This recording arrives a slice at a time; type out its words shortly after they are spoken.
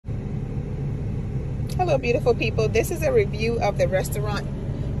Hello beautiful people, this is a review of the restaurant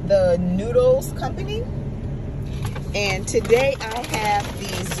the Noodles Company, and today I have the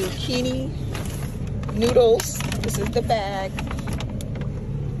zucchini noodles. This is the bag,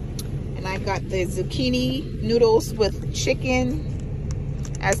 and I got the zucchini noodles with chicken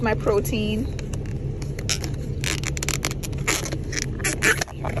as my protein.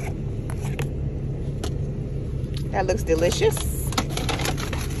 That looks delicious.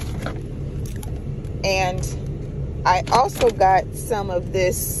 And I also got some of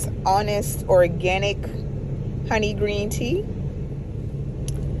this Honest organic honey green tea.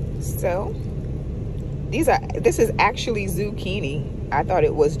 So this is actually zucchini. I thought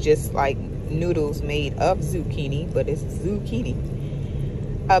it was just like noodles made of zucchini, but it's zucchini.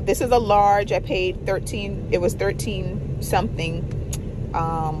 This is a large. I paid 13, it was 13 something,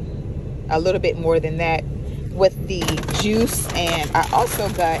 a little bit more than that with the juice. And I also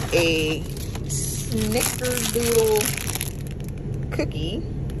got a snickerdoodle cookie,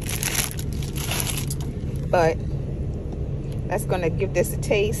 but that's gonna give this a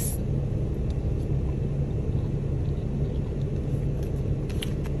taste.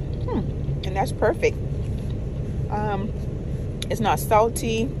 And that's perfect. It's not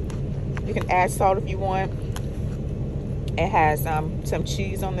salty. You can add salt if you want. It has some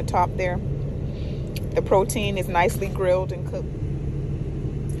cheese on the top there. The protein is nicely grilled and cooked.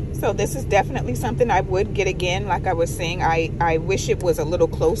 So this is definitely something I would get again. Like I was saying, I wish it was a little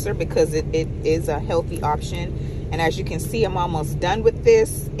closer because it is a healthy option. And as you can see, I'm almost done with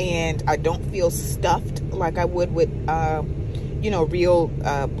this, and I don't feel stuffed like I would with, you know, real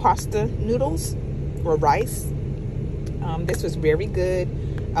pasta noodles or rice. This was very good,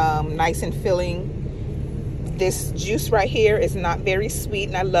 nice and filling. This juice right here is not very sweet,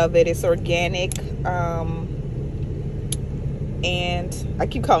 and I love it. It's organic. And I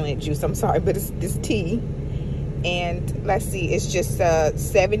keep calling it juice, I'm sorry, but it's tea. And let's see, it's just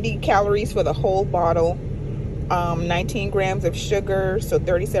 70 calories for the whole bottle, 19 grams of sugar, so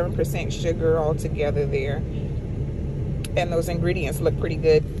 37% sugar altogether there. And those ingredients look pretty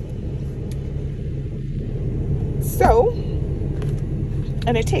good. So,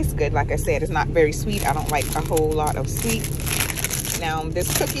 and it tastes good. Like I said, it's not very sweet. I don't like a whole lot of sweet. Now,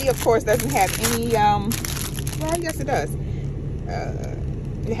 this cookie, of course, doesn't have any, well, yes it does.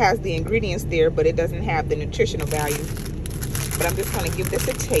 It has the ingredients there, but it doesn't have the nutritional value. But I'm just going to give this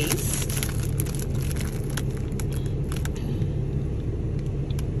a taste.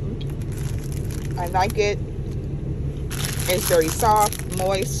 I like it. It's very soft,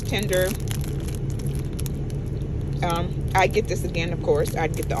 moist, tender. I get this again, of course.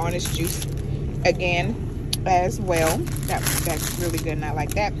 I'd get the Honest juice again as well. That's really good, and I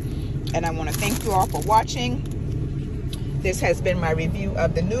like that. And I want to thank you all for watching. This has been my review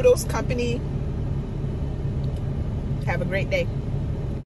of the Noodles Company. Have a great day.